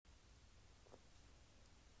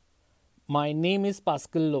My name is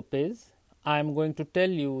Pascal Lopes. I am going to tell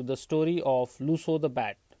you the story of Luso the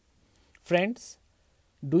bat. Friends,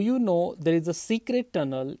 do you know there is a secret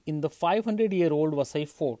tunnel in the 500-year-old Vasai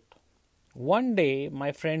fort? One day,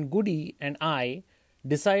 my friend Goody and I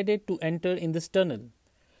decided to enter in this tunnel.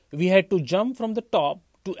 We had to jump from the top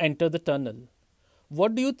to enter the tunnel.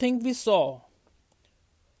 What do you think we saw?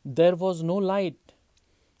 There was no light.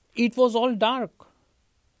 It was all dark.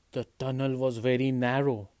 The tunnel was very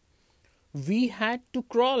narrow. We had to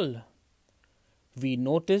crawl. We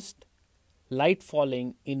noticed light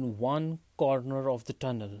falling in one corner of the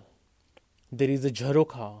tunnel. There is a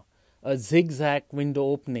jharokha, a zigzag window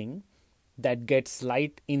opening that gets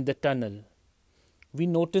light in the tunnel. We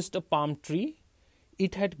noticed a palm tree.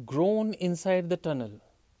 It had grown inside the tunnel.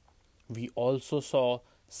 We also saw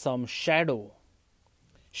some shadow.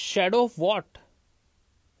 Shadow of what?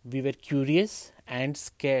 We were curious and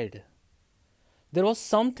scared. There was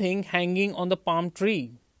something hanging on the palm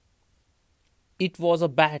tree. It was a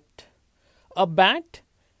bat. A bat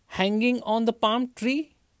hanging on the palm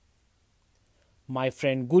tree? My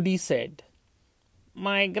friend Goody said,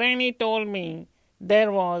 "My granny told me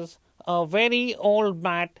there was a very old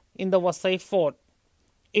bat in the Vasai fort.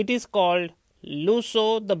 It is called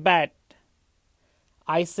Luso the bat."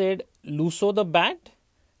 I said, "Luso the bat?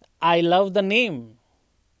 I love the name."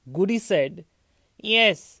 Goody said,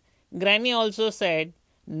 "Yes, Granny also said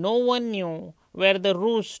no one knew where the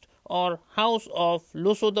roost or house of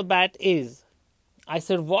Luso the bat is." I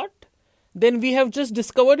said, "What? Then we have just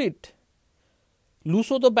discovered it.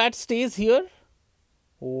 Luso the bat stays here?"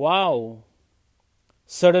 Wow!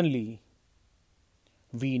 Suddenly,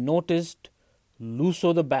 we noticed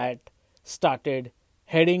Luso the bat started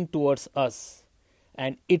heading towards us,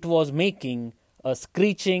 and it was making a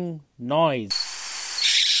screeching noise.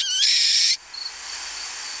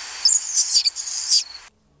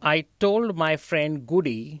 I told my friend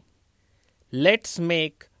Goody, "Let's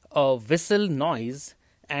make a whistle noise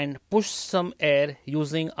and push some air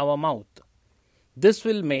using our mouth. This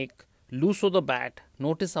will make Luso the bat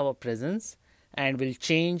notice our presence and will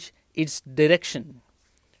change its direction."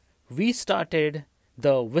 We started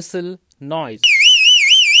the whistle noise,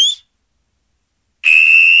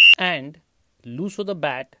 and Luso the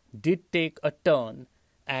bat did take a turn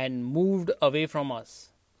and moved away from us.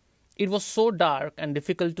 It was so dark and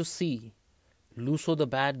difficult to see. Luso the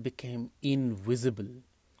bat became invisible.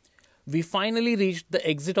 We finally reached the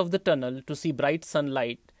exit of the tunnel to see bright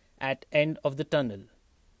sunlight at end of the tunnel.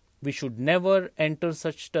 We should never enter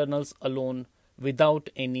such tunnels alone without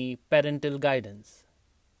any parental guidance.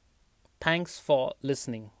 Thanks for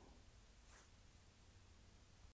listening.